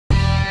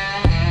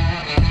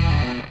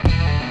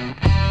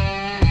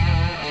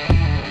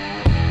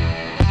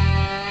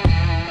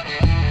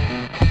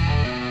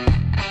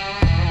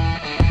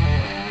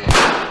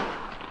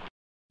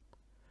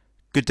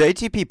Good day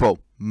to you people,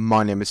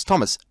 my name is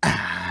Thomas,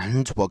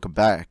 and welcome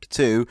back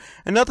to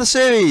another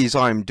series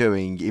I'm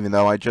doing, even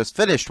though I just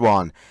finished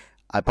one.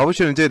 I probably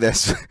shouldn't do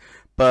this,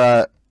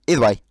 but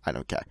either way, I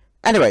don't care.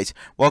 Anyways,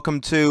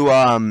 welcome to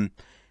Ao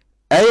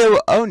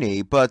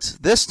Oni, but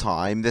this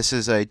time, this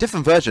is a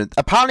different version.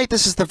 Apparently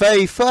this is the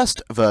very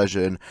first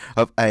version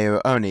of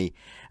Ao Oni,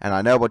 and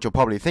I know what you're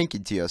probably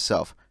thinking to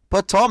yourself,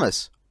 but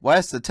Thomas,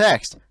 where's the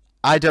text?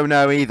 I don't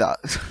know either.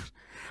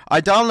 I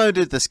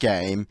downloaded this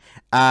game,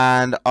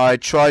 and I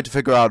tried to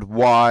figure out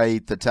why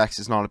the text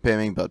is not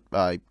appearing, but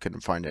I couldn't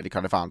find any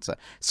kind of answer.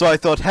 So I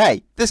thought,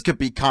 hey, this could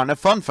be kind of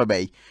fun for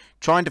me,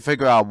 trying to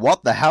figure out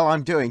what the hell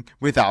I'm doing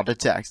without a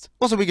text.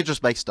 Also, we could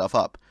just make stuff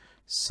up.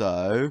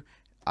 So,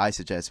 I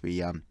suggest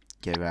we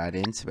get right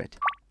into it.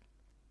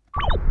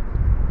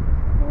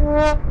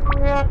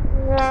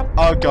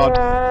 Oh god,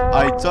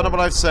 I don't know what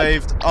I've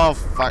saved. Oh,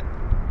 fuck.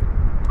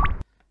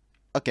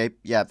 Okay,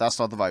 yeah, that's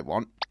not the right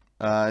one.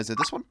 Is it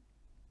this one?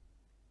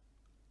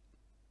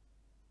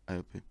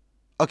 Open.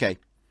 Okay.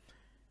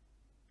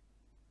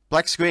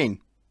 Black screen.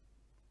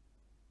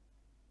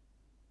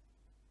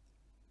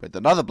 With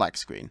another black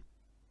screen.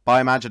 But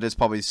I imagine it's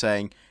probably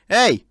saying,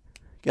 hey,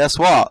 guess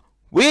what?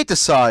 We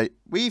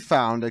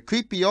found a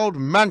creepy old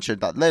mansion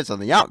that lives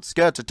on the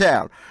outskirts of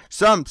town.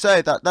 Some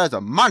say that there's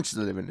a monster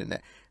living in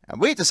it.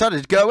 And we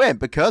decided to go in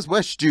because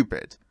we're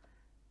stupid.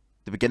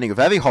 The beginning of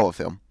every horror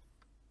film.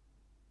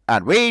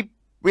 And we're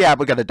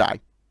gonna die.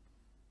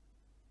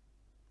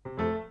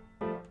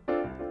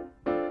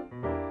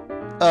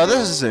 Oh,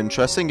 this is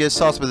interesting. It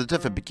starts with a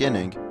different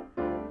beginning.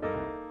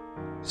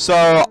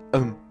 So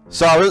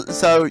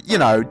you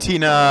know,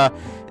 Tina,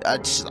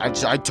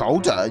 I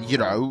told her, you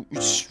know,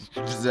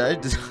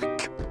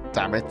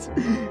 damn it,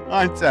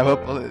 I'm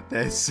terrible at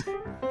this.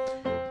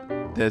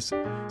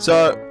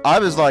 So I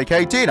was like,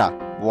 hey Tina,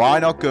 why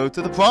not go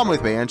to the prom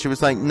with me? And she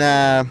was like,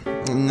 nah.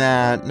 And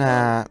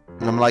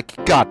I'm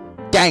like, god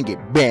dang it,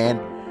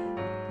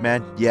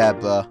 man, yeah,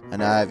 bro, I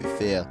know how you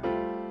feel.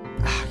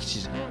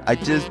 I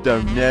just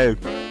don't know.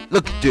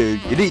 Look, dude,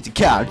 you need to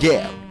calm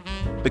down.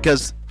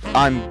 Because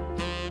I'm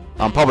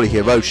probably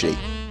Hiroshi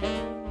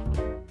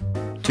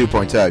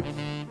 2.0.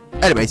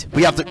 Anyways,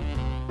 we have to...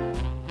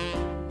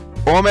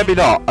 Or maybe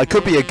not. I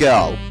could be a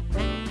girl.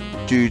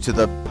 Due to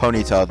the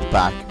ponytail at the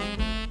back.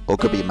 Or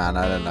could be a man,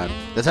 I don't know.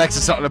 The text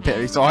is not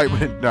appearing, so I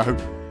wouldn't know.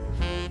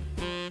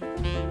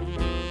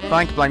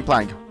 Blank.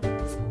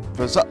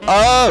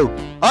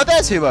 Oh,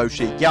 there's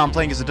Hiroshi. Yeah, I'm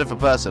playing as a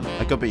different person.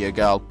 I could be a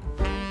girl.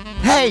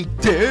 Hey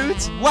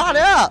dudes, what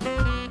up?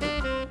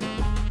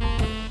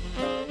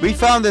 We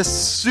found this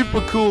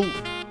super cool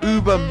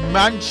Uber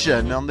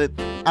mansion on the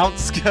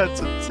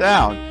outskirts of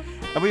town.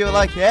 And we were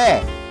like,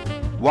 hey,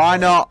 why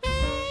not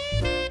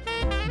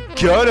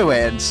go to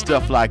it and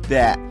stuff like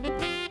that?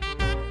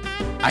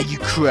 Are you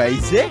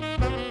crazy?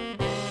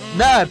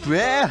 Nah, bro,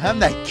 I'm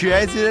not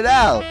crazy at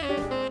all.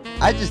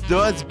 I just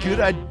thought it's a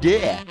good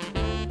idea.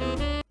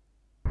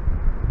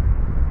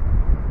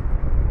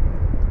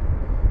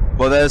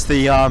 Well, there's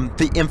the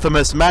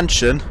infamous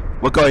mansion.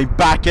 We're going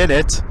back in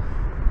it.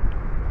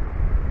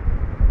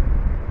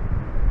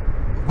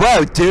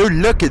 Whoa, dude,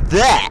 look at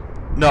that!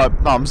 No,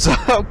 I'm so...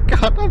 Oh,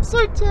 God, I'm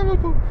so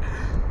terrible.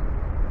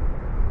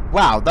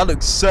 Wow, that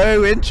looks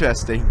so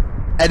interesting.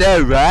 I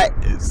know, right?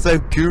 It's so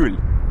cool.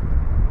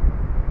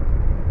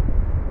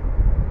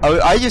 Oh,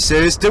 are you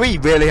serious? Do we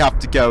really have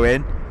to go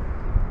in?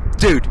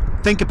 Dude,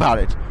 think about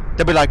it.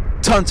 There'll be,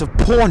 like, tons of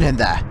porn in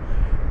there.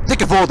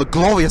 Think of all the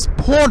glorious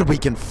porn we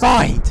can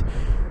find.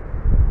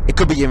 It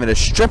could be even a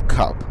strip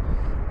club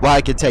where I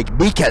could take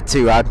Mika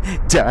to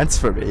dance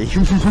for me.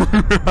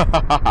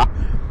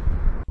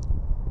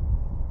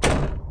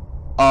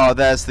 Oh,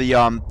 there's the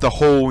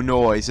whole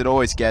noise. It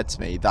always gets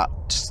me. That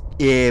just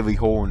eerie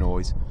whole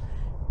noise.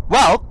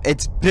 Well,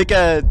 it's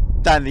bigger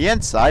than the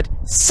inside.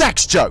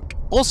 Sex joke.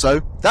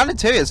 Also, that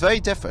interior is very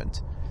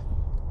different.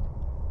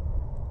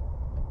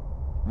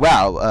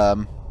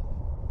 Well,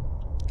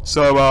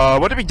 so,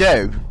 what do we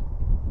do?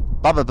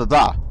 Blah, blah, blah,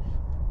 blah.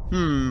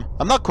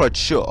 I'm not quite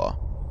sure.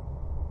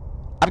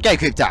 I'm getting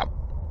creeped out.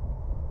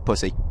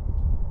 Pussy.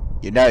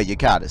 You know you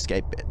can't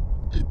escape it.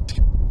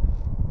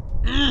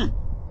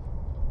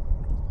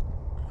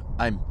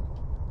 I'm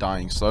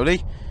dying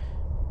slowly.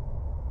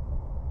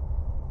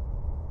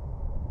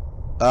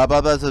 Blah,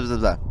 blah, blah, blah,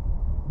 blah.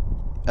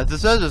 I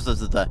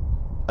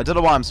don't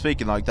know why I'm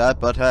speaking like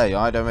that, but hey,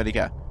 I don't really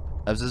care.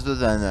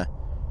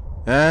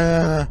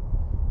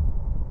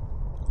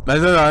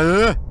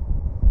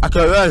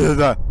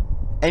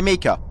 Hey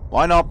Mika,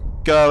 why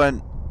not go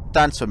and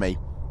dance for me?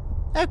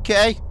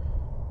 Okay.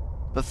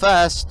 But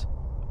first,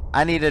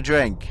 I need a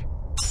drink.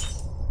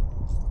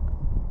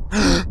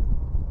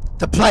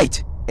 The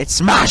plate! It's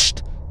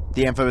smashed!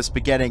 The infamous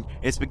beginning.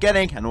 It's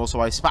beginning, and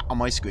also I spat on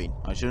my screen.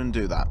 I shouldn't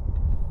do that.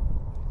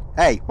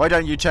 Hey, why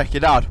don't you check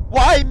it out?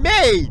 Why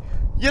me?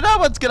 You know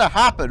what's gonna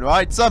happen,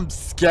 right? Some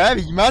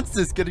scary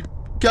monster's gonna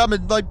come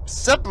and, like,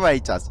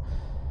 separate us.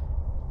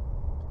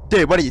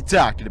 Dude, what are you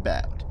talking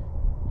about?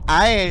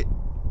 I ain't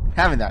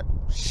having that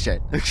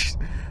shit.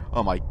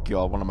 Oh my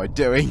god, what am I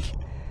doing?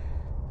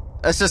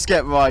 Let's just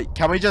get right.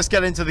 Can we just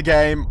get into the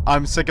game?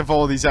 I'm sick of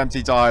all these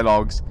empty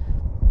dialogues.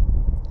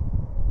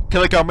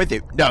 Can I come with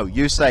you? No,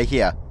 you stay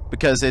here.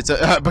 Because it's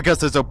because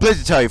there's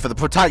obligatory for the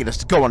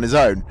protagonist to go on his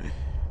own.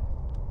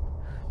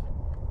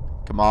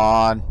 Come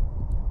on.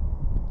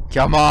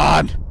 Come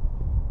on.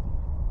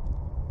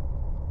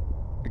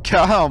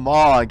 Come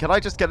on. Can I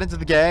just get into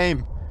the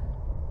game?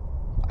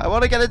 I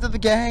want to get into the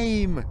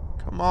game.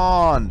 Come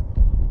on.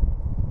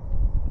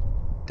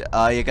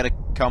 Are you gonna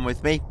come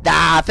with me?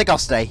 Nah, I think I'll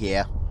stay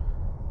here.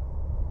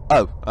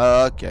 Oh,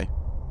 okay.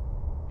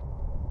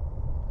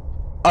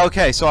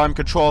 Okay, so I'm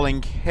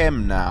controlling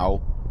him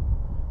now.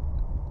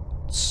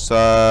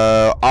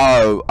 So,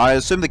 oh, I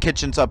assume the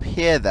kitchen's up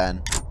here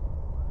then.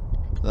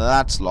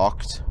 That's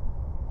locked.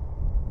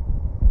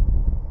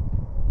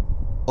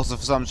 Also,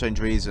 for some strange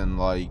reason,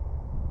 like,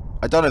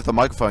 I don't know if the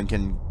microphone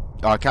can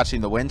catching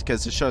the wind,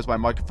 because it shows my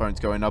microphone's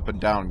going up and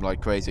down like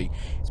crazy.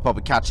 It's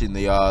probably catching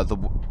the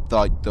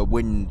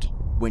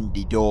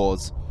windy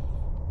doors.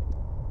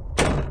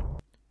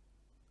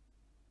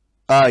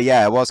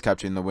 Yeah, it was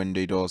capturing the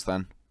windy doors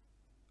then.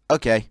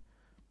 Okay.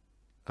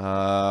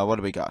 What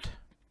do we got?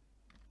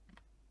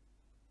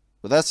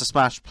 Well, there's the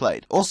smashed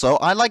plate. Also,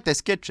 I like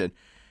this kitchen.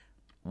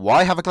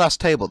 Why have a glass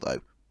table,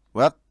 though?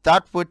 Well,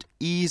 that would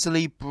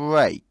easily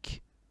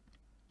break.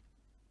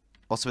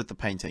 What's with the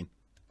painting?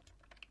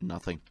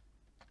 Nothing.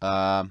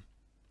 Oh,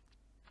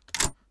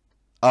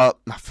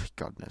 for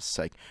goodness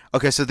sake.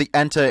 Okay, so the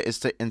enter is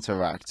to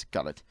interact.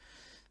 Got it.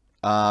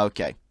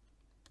 Okay.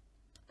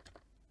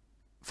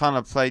 Found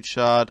a plate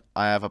shard.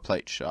 I have a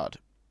plate shard.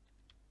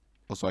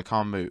 Also, I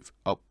can't move.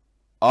 Oh.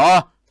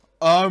 Ah!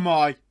 Oh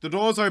my! The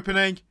door's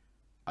opening!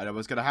 I know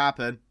what's gonna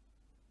happen.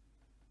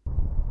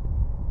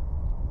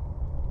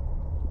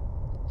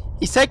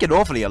 He's taking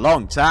awfully a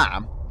long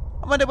time.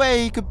 I wonder where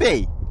he could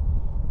be.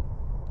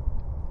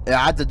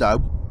 I don't know.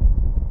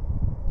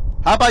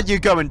 How about you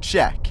go and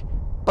check?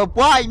 But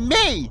why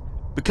me?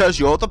 Because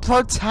you're the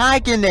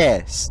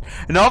protagonist.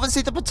 And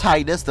obviously the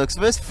protagonist looks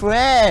for his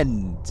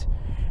friend.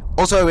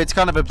 Also, it's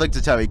kind of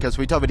obligatory because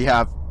we don't really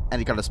have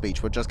any kind of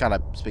speech. We're just kind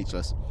of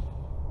speechless.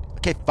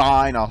 Okay,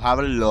 fine. I'll have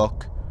a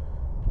look.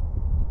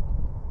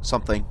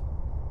 Something.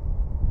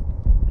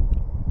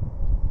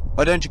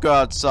 Why don't you go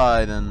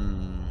outside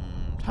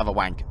and have a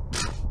wank?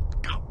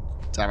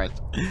 Damn it.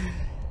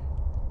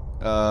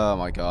 Oh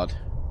my god.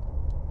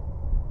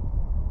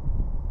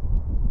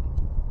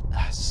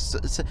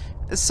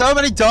 So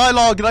many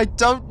dialogue and I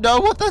don't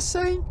know what they're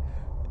saying.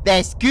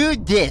 That's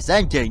good, this.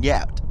 I'm getting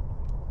out.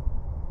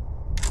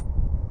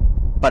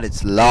 But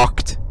it's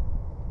locked.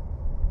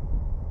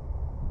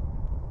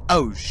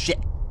 Oh shit.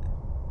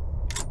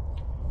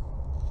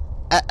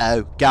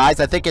 Uh-oh. Guys,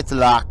 I think it's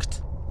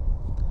locked.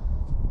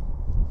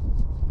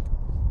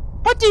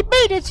 What do you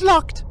mean it's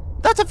locked?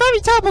 That's a very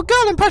terrible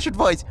girl impression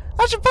voice.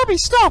 I should probably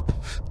stop.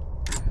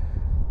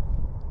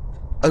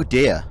 Oh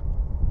dear.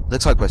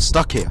 Looks like we're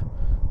stuck here.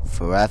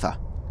 Forever.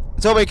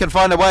 Until we can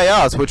find a way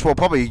out, which will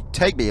probably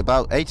take me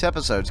about 8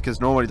 episodes, because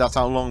normally that's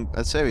how long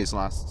a series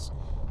lasts.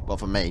 Well,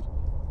 for me.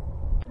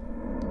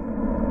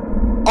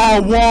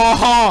 Oh,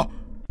 wow!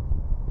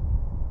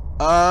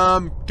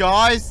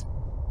 Guys?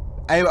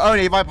 Hey,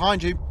 Oni, right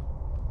behind you.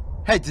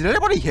 Hey, did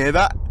anybody hear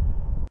that?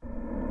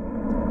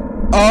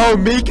 Oh,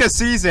 Mika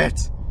sees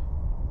it!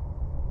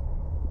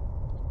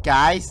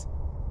 Guys?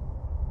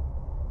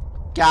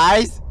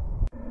 Guys?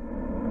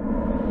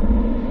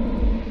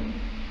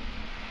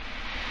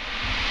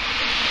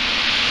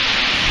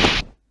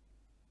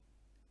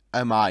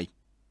 Oh my.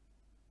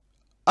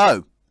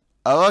 Oh.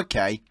 Oh,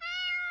 okay.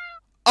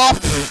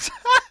 Oh!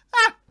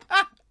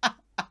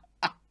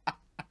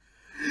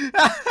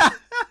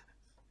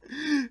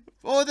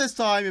 All this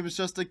time, it was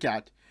just a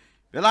cat.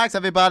 Relax,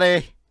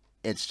 everybody.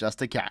 It's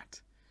just a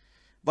cat.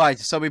 Right,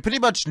 so we pretty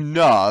much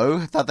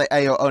know that the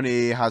Ao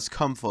Oni has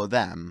come for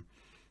them.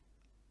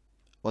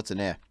 What's in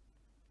here?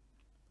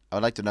 I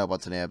would like to know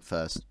what's in here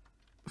first,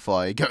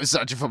 before I go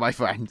searching for my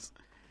friends.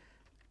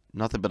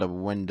 Nothing but a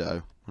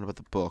window. What about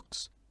the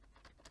books?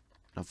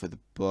 Not for the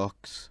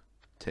books.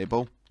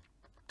 Table?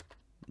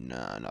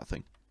 No,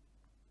 nothing.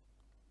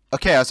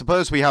 Okay, I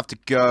suppose we have to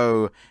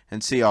go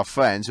and see our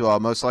friends who are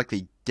most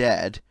likely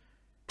dead.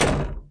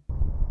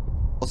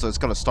 Also, it's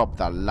gotta stop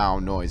that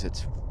loud noise.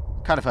 It's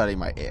kind of hurting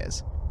my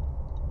ears.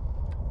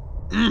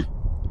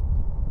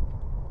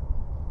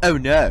 Oh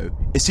no,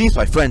 it seems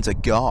my friends are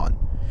gone.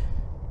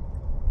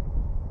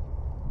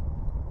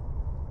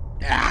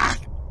 Ah.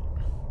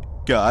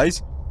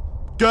 Guys?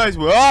 Guys,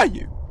 where are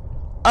you?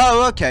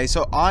 Oh, okay,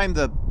 so I'm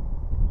the...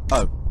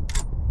 Oh.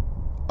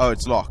 Oh,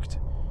 it's locked.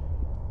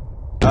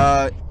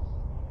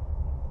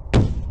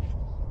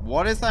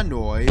 What is that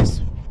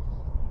noise?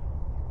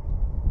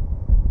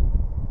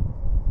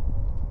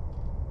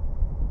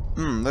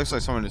 Looks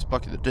like someone is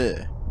blocking the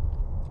door.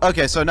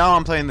 Okay, so now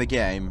I'm playing the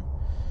game.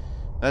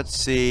 Let's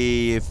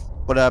see if...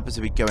 What happens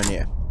if we go in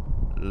here?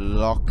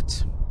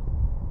 Locked.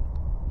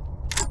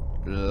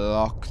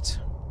 Locked.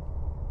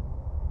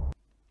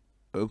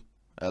 Oh,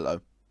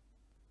 hello.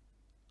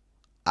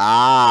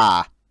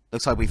 Ah!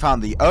 Looks like we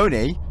found the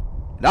Oni.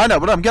 And I know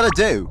what I'm gonna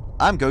do.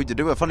 I'm going to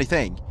do a funny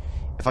thing.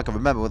 If I can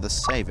remember what the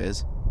save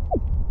is.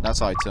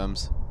 That's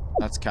items.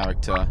 That's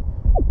character.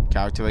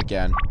 Character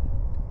again.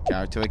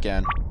 Character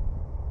again.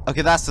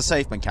 Okay, that's the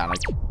save mechanic.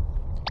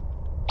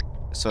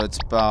 So it's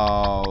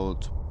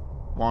about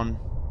 1,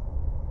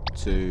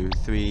 2,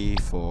 3,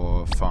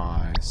 4,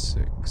 5,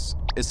 6.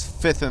 It's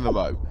 5th in a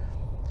row.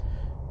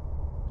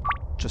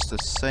 Just to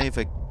save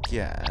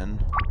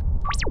again.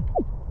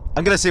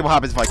 I'm gonna see what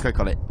happens if I click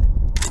on it.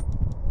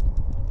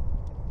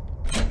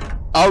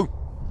 Oh!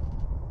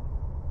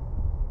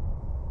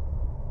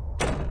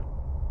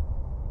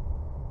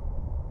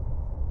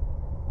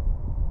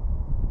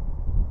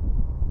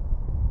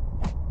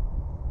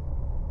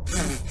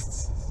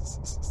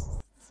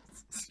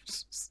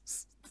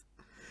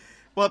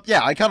 Well,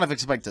 yeah, I kind of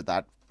expected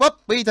that. But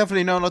we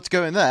definitely know not to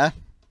go in there.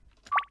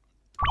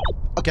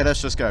 Okay,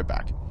 let's just go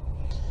back.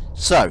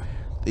 So,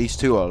 these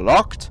two are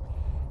locked.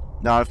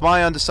 Now, if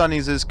my understanding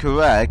is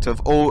correct of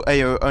all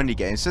Ao Oni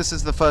games, this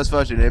is the first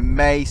version. It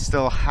may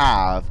still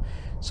have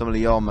some of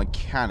the old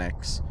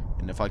mechanics.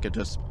 And if I could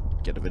just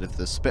get rid of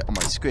the spit on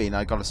my screen,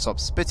 I gotta stop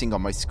spitting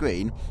on my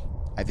screen.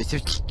 I have a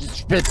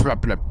spit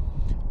problem.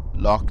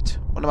 Locked.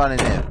 What about in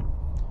here?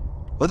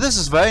 Well, this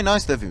is a very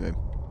nice living room.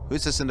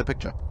 Who's this in the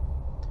picture?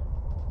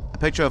 A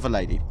picture of a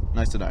lady.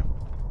 Nice to know.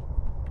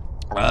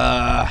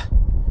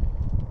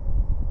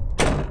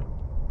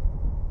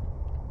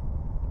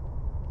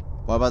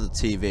 What about the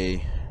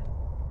TV?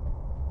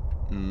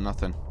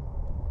 Nothing.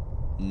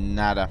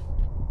 Nada.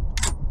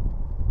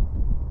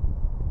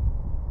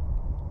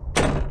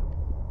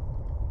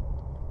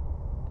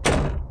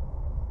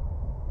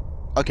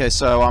 Okay,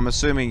 so I'm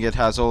assuming it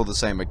has all the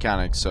same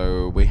mechanics,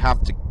 so we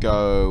have to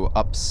go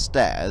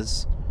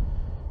upstairs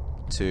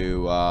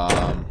to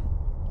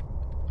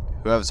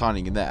whoever's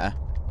hiding in there.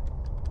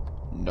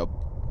 Nope.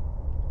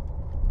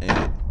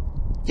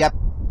 Yep.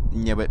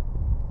 Knew it.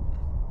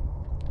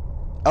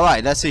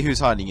 Alright, let's see who's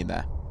hiding in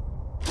there.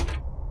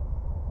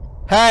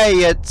 Hey,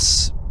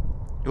 it's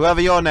whoever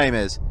your name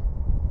is.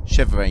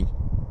 Shivering.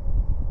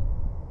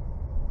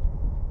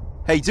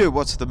 Hey dude,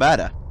 what's the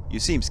matter? You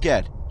seem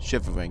scared.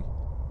 Shivering.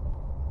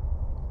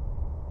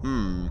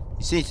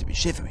 He seems to be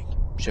shivering.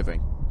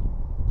 Shivering.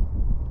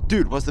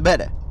 Dude, what's the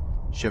matter?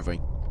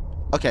 Shivering.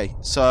 Okay,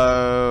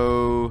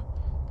 so...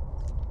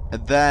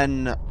 And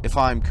then, if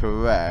I'm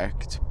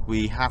correct,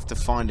 we have to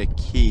find a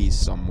key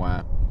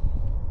somewhere.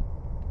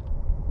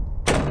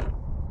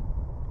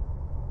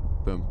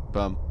 Boom,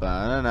 bum,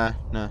 ba,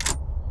 na.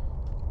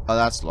 Oh,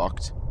 that's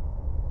locked.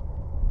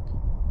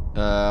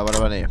 What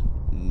about here?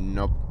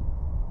 Nope.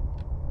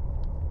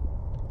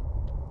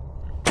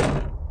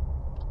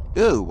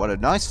 Ooh, what a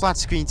nice flat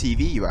screen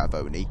TV you have,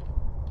 Oni.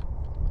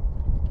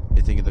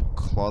 You think of the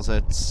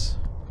closets,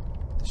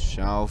 the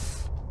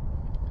shelf.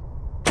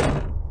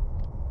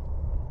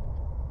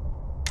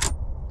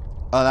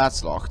 Oh,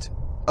 that's locked.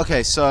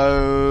 Okay,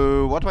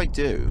 so what do I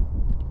do?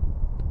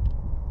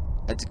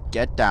 I have to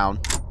get down.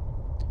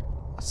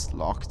 That's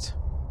locked.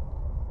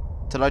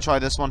 Did I try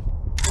this one?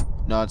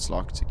 No, it's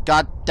locked.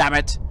 God damn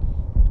it!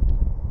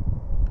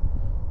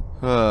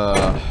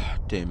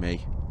 Dear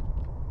me.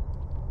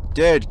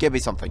 Dude, give me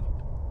something.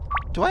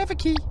 Do I have a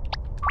key?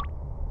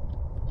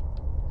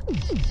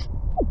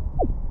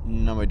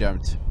 No, I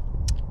don't.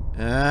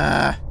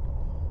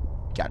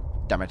 God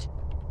damn it.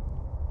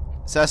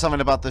 Is there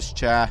something about this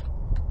chair?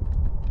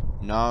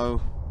 No.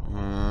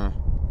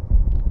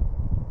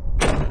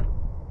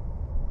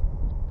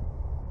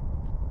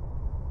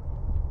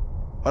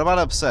 What about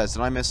upstairs?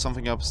 Did I miss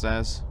something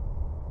upstairs?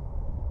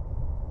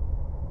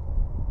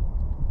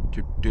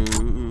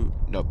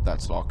 Nope,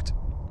 that's locked.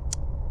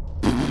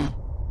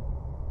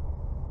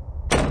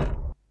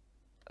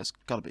 There's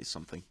gotta be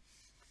something.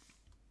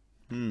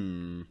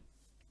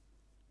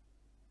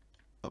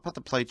 What about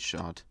the plate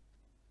shard?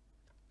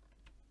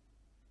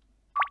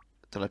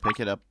 Did I pick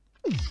it up?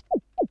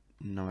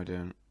 No, I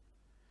didn't.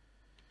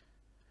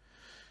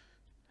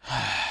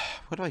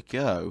 Where do I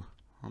go?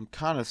 I'm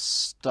kind of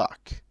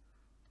stuck.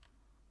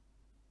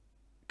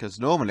 Because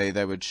normally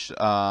there would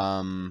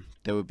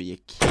be a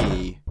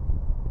key,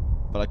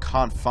 but I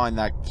can't find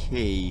that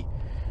key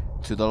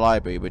to the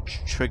library, which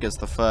triggers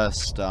the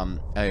first Ao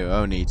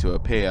Oni to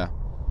appear.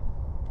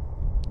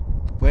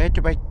 Where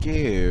do I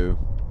go?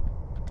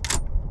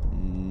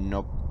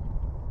 Nope.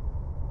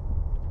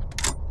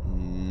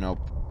 Nope.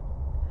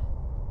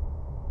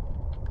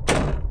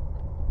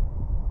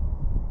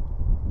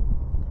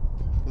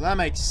 Well, that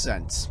makes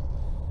sense.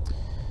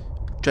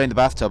 Drain the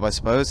bathtub, I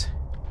suppose.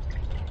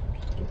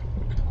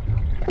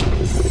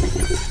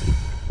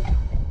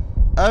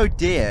 Oh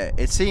dear,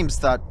 it seems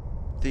that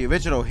the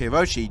original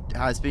Hiroshi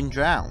has been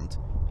drowned.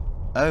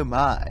 Oh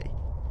my.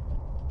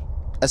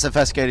 Let's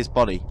investigate his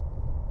body.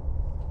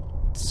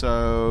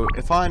 So,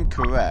 if I'm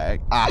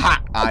correct...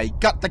 Aha! I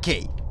got the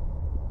key!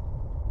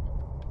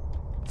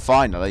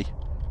 Finally.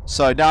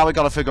 So now we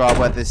gotta figure out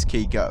where this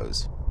key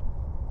goes.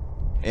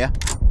 Here?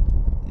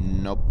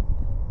 Nope.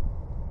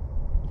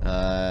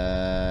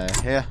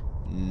 Here?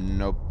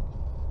 Nope.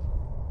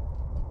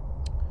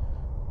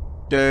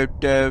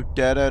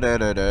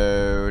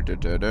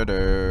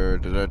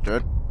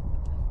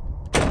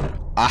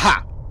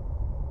 Aha!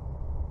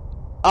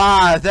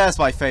 Ah, there's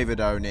my favorite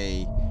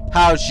Oni.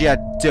 How's ya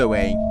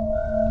doing?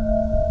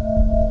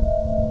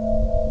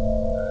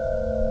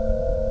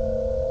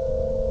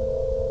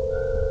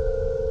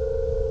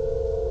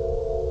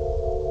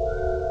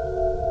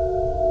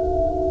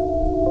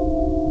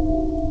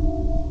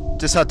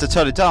 Just had to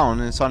turn it down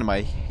inside of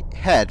my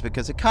head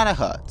because it kind of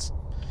hurts.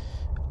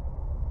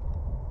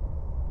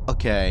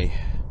 Okay.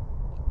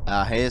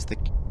 Here's the...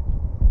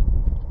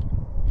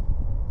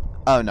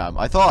 Oh no,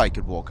 I thought I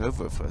could walk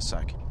over it for a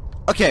sec.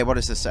 Okay, what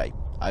does this say?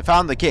 I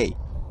found the key,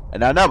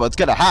 and I know what's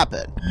gonna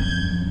happen.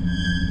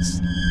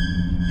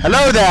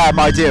 Hello there,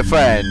 my dear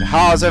friend.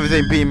 How's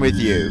everything been with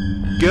you?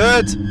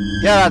 Good?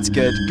 Yeah, that's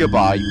good.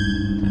 Goodbye.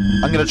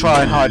 I'm gonna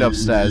try and hide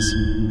upstairs.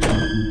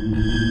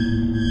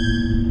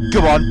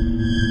 Go on.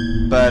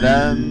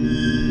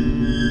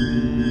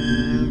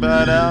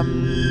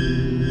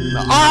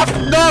 Ah,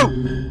 no!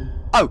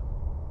 Oh.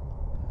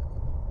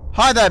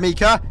 Hi there,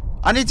 Mika.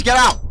 I need to get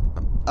out.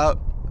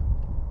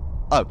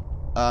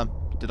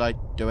 Did I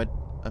do it?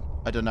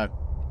 I don't know.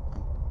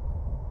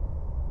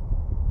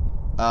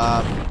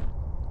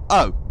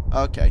 Oh,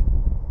 okay.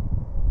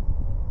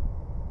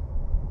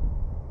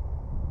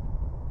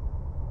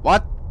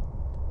 What?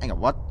 Hang on,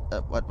 what?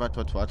 What?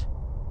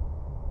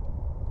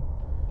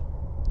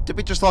 Did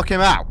we just lock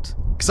him out?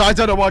 Because I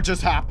don't know what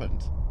just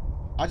happened.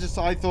 I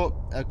thought,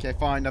 okay,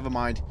 fine, never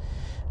mind.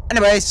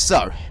 Anyway,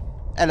 so,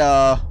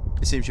 hello.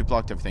 It seems you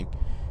blocked everything.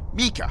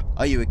 Mika,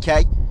 are you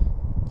okay?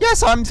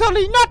 Yes, I'm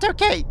totally not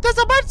okay. There's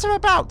a monster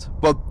about.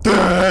 Well,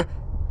 duh.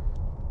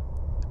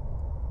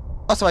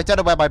 Also, I don't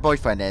know where my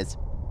boyfriend is.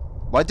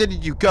 Why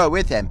didn't you go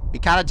with him? We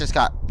kind of just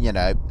got, you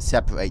know,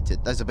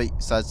 separated. There's a bit,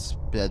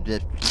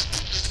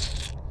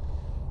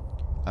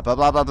 blah,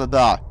 blah, blah, blah,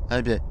 blah.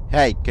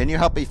 Hey, can you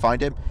help me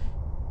find him?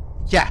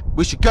 Yeah,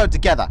 we should go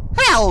together.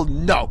 Hell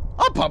no!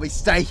 I'll probably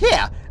stay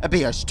here and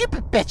be a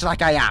stupid bitch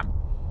like I am.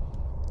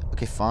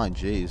 Okay, fine,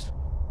 jeez.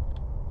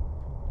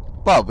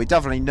 Well, we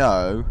definitely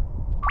know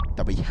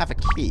that we have a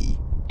key.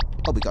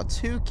 Oh, we got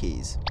 2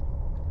 keys.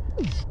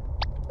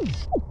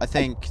 I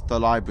think the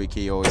library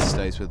key always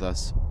stays with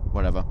us.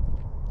 Whatever.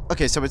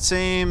 Okay, so it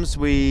seems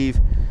we've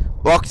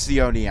locked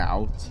the Oni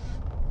out.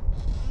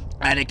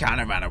 And it kind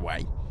of ran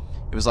away.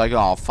 It was like,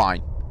 oh,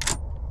 fine.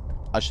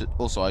 I should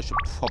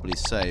probably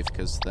save,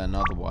 because then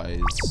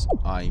otherwise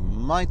I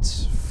might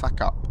fuck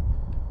up.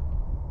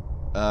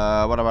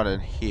 What about in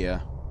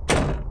here?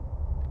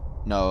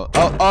 No.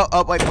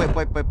 Oh,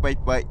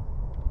 wait.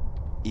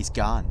 He's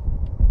gone.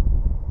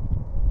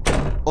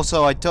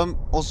 Also, I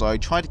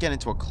tried to get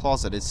into a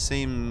closet. It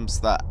seems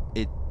that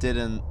it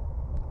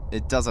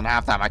doesn't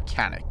have that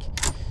mechanic.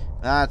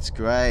 That's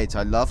great.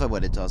 I love it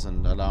when it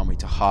doesn't allow me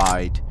to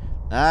hide.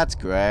 That's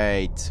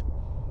great.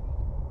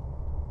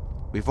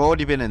 We've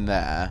already been in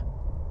there.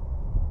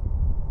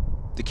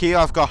 The key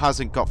I've got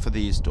hasn't got for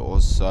these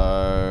doors,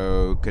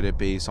 so could it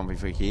be something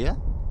for here?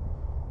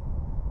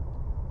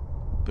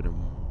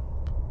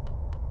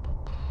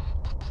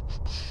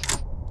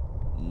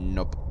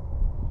 Nope.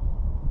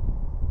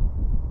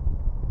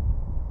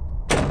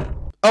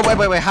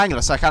 Oh, wait, hang on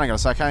a sec.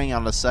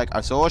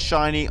 I saw a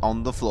shiny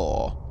on the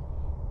floor.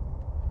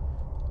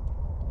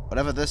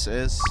 Whatever this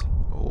is.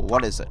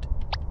 What is it?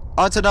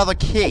 Oh, it's another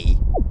key.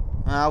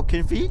 How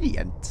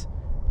convenient.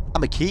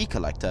 I'm a key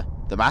collector.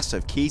 The master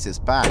of keys is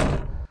back.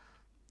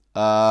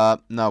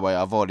 No, wait,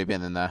 I've already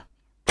been in there.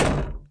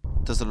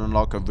 Does it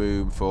unlock a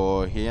room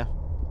for here?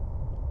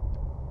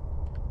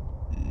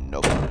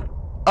 Nope.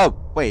 Oh,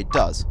 wait, it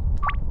does.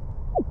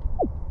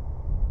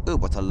 Ooh,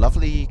 what a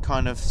lovely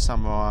kind of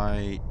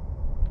samurai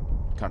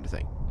kind of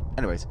thing.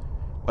 Anyways,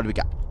 what do we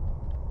got?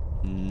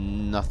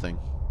 Nothing.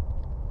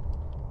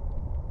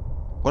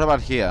 What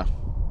about here?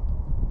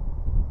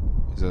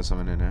 Is there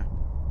something in here?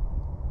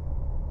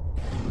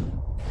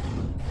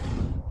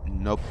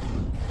 Nope.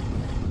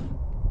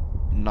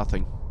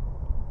 Nothing.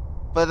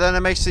 But then it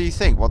makes you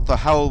think, what the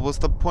hell was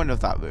the point of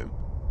that room?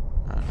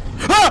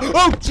 Ah!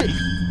 Oh, gee!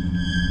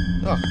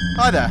 Oh,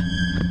 hi there.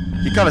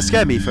 You kind of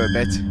scared me for a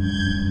bit.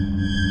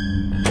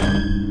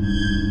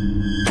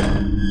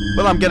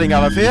 Well, I'm getting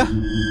out of here.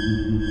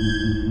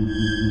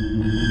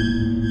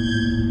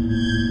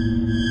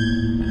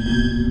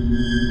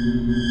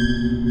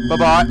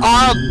 Bye-bye.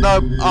 Oh,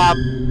 no.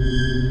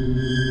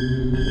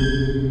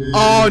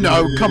 Oh,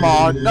 no. Come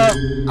on. No.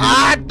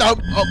 Ah, no.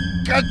 Oh,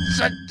 good.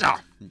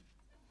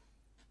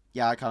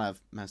 Yeah, I kind of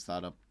messed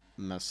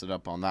it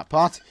up on that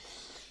part.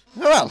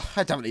 Well,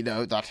 I definitely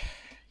know that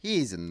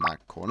he's in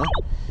that corner.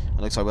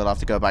 It looks like we'll have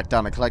to go back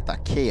down and collect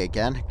that key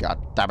again. God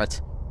damn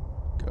it.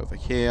 Go over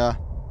here.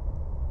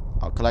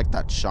 I'll collect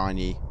that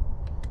shiny.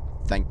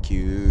 Thank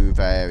you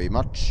very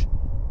much.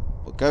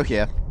 We'll go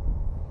here.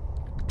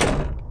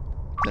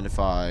 Then if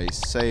I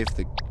save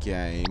the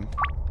game.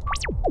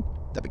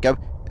 There we go.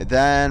 And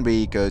then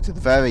we go to the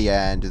very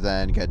end and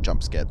then get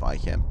jump scared by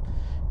him.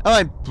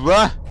 Alright,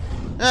 bruh.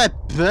 Alright,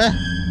 bruh.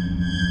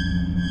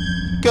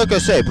 Go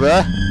say,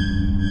 bruh.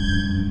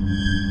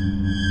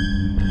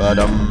 But,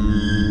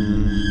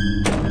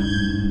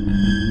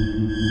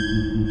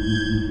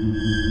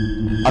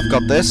 I've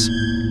got this.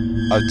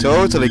 I've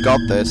totally got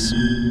this.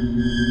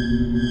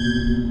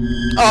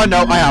 Oh,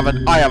 no, I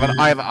haven't.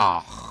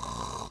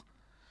 Ah.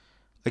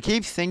 I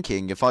keep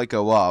thinking if I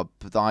go up,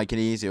 that I can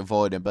easily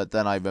avoid him, but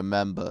then I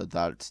remember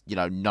that, you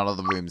know, none of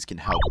the rooms can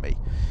help me.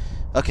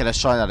 Okay,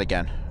 let's try that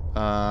again.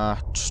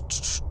 I'm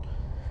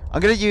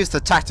gonna use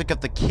the tactic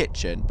of the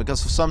kitchen,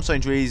 because for some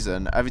strange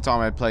reason, every time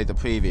I played the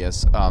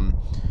previous,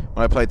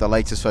 when I played the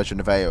latest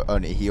version of Ao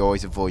Oni, he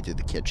always avoided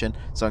the kitchen,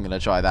 so I'm gonna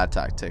try that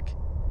tactic.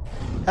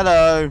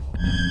 Hello!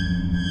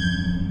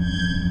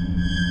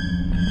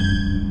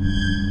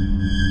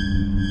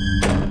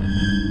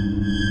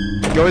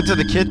 Go into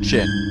the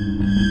kitchen.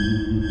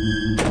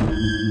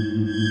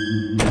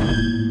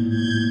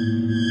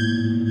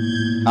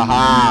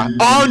 Aha!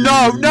 Oh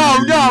no!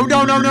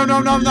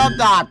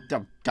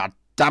 God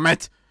damn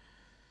it!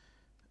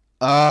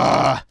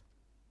 Well,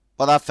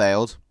 that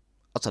failed.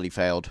 Utterly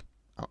failed.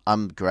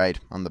 I'm great.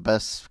 I'm the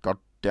best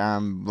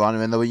goddamn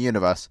runner in the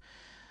universe.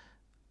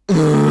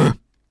 Okay,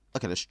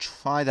 let's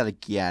try that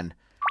again.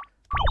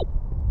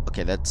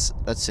 Okay, let's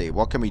see.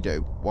 What can we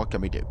do?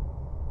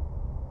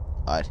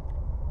 Alright.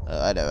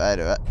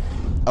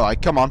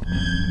 Alright, come on.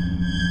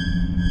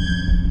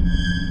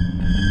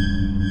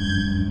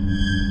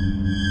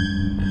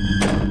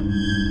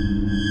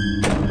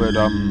 But,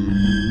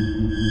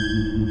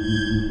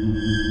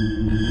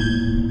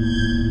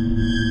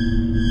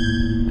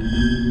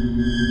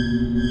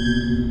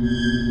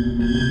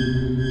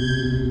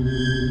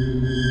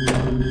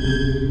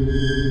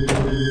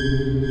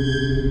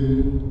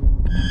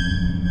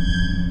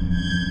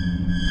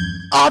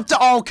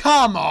 oh,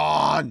 come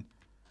on!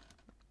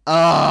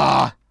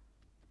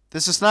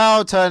 This is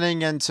now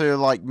turning into,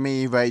 like,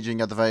 me raging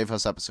at the very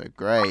first episode.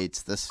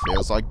 Great. This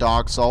feels like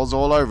Dark Souls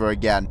all over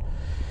again.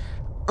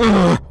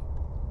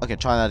 Okay,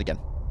 try that again.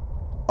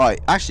 Alright,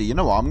 actually, you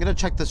know what? I'm gonna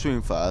check this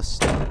room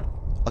first.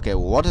 Okay,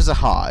 well, what does it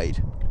hide?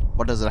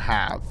 What does it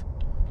have?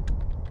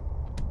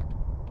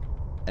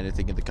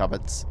 Anything in the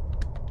cupboards?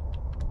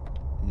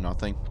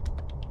 Nothing.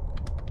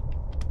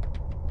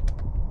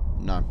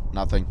 No,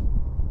 nothing.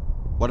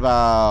 What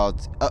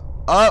about...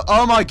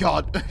 oh my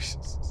god!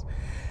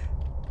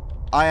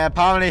 I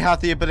apparently have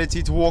the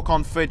ability to walk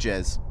on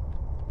fridges.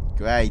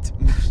 Great.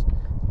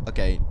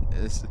 Okay,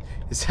 is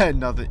there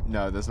nothing?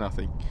 No, there's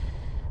nothing.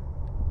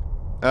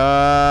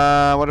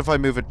 What if I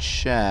move a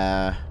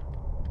chair?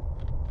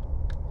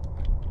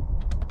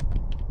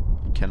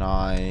 Can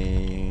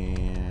I...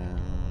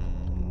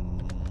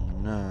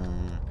 no.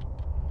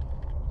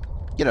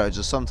 You know, it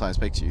just sometimes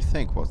makes you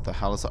think, what the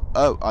hell is that?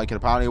 Oh, I can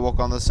apparently walk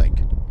on the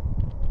sink.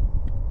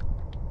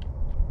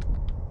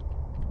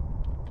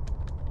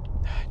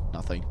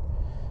 Nothing.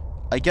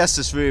 I guess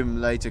this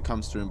room later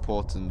comes to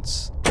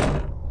importance.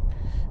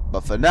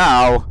 But for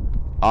now,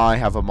 I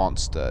have a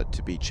monster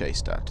to be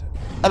chased at.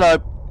 Hello.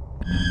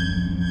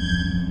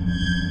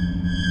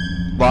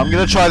 Well, I'm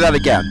gonna try that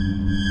again.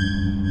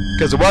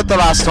 Because it worked the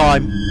last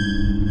time.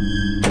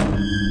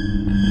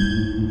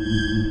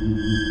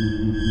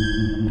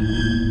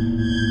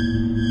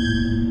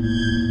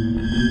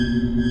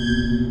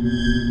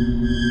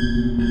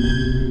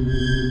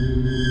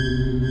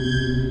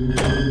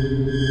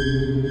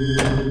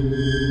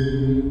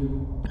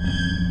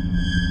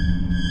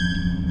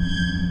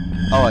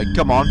 Alright,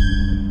 come on.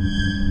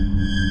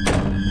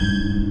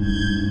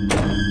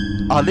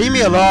 Oh, leave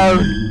me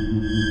alone!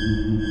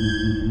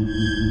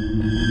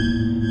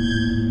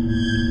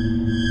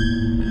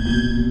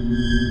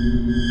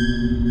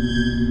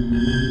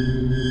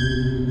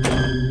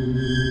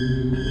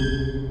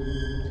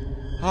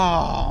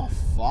 Oh,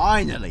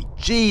 finally!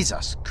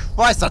 Jesus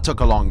Christ, that took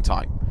a long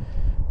time.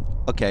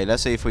 Okay,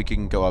 let's see if we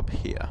can go up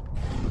here.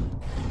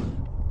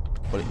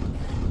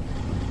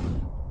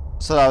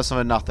 So that was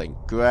for nothing.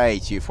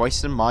 Great, you've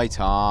wasted my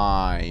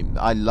time.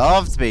 I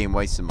loved being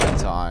wasting my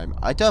time.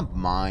 I don't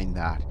mind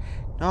that.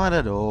 Not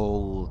at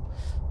all.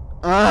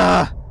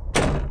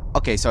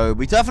 Okay, so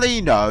we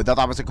definitely know that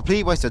that was a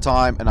complete waste of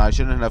time and I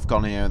shouldn't have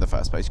gone here in the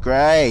first place.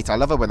 Great, I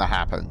love it when that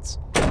happens.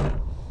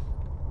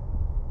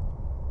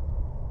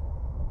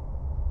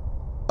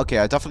 Okay,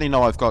 I definitely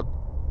know I've got...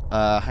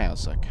 hang on a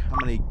sec. How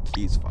many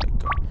keys have I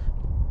got?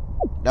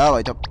 No,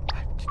 I don't...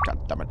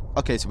 God damn it.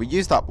 Okay, so we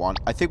used that one.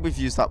 I think we've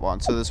used that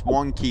one. So there's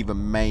one key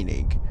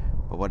remaining.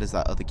 But where does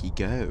that other key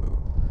go?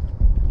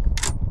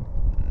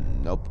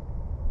 Nope.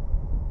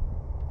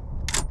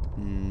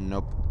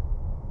 Nope.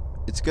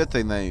 It's a good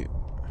thing they...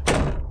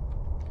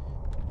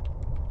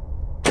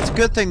 It's a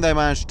good thing they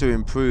managed to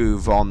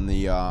improve on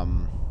the,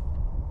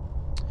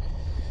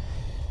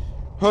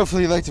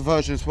 Hopefully later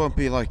versions won't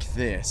be like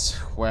this.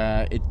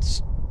 Where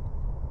it's...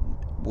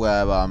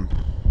 Where,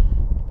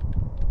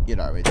 you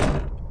know, it...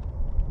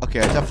 Okay,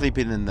 I've definitely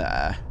been in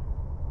there.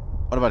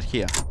 What about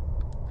here?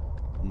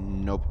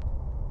 Nope.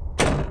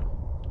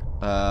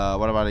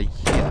 What about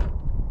here?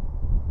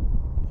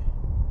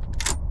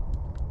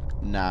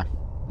 Nah,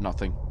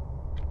 nothing.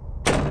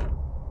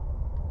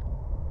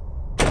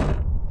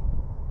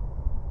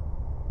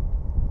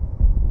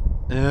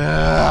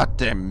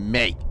 Damn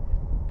me.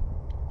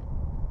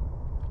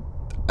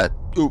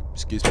 Ooh,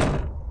 excuse me.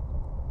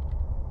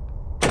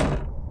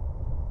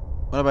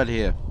 What about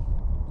here?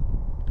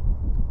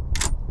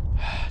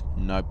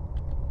 Nope.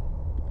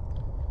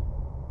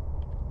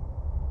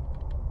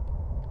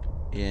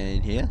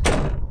 In here?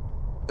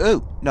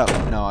 Oh, no,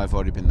 I've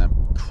already been there.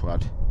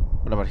 Crud.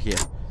 What about here?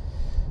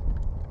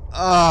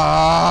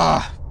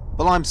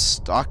 Well, I'm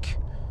stuck.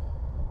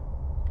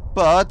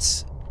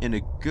 But in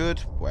a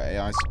good way,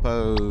 I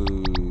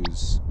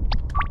suppose.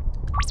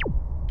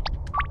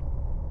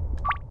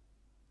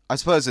 I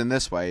suppose in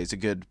this way is a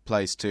good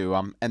place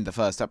to end the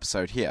first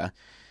episode here.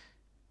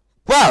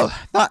 Well,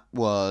 that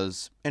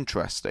was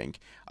interesting.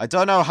 I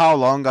don't know how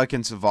long I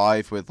can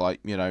survive with, like,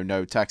 you know,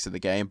 no text in the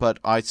game, but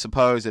I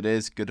suppose it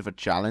is good of a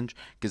challenge,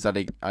 because that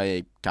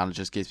kind of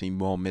just gives me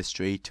more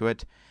mystery to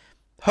it.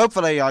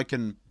 Hopefully I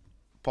can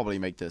probably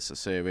make this a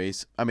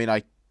series. I mean,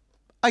 I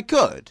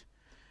could,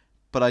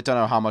 but I don't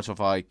know how much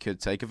of I could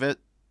take of it.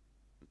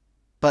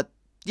 But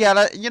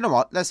yeah, you know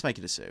what? Let's make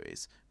it a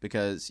series,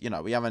 because, you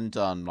know, we haven't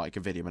done like a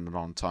video in a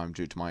long time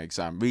due to my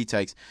exam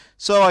retakes.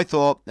 So I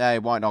thought, hey,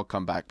 why not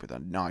come back with a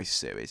nice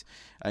series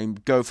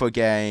and go for a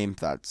game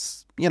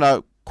that's, you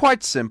know,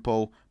 quite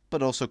simple,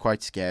 but also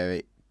quite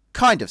scary,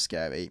 kind of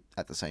scary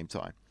at the same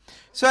time.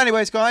 So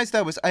anyways, guys,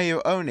 that was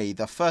Ao Oni,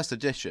 the first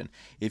edition.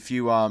 If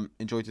you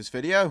enjoyed this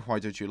video, why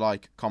don't you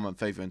like, comment,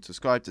 favorite, and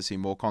subscribe to see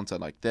more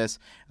content like this,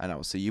 and I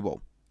will see you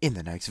all in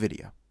the next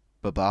video.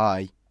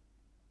 Bye-bye.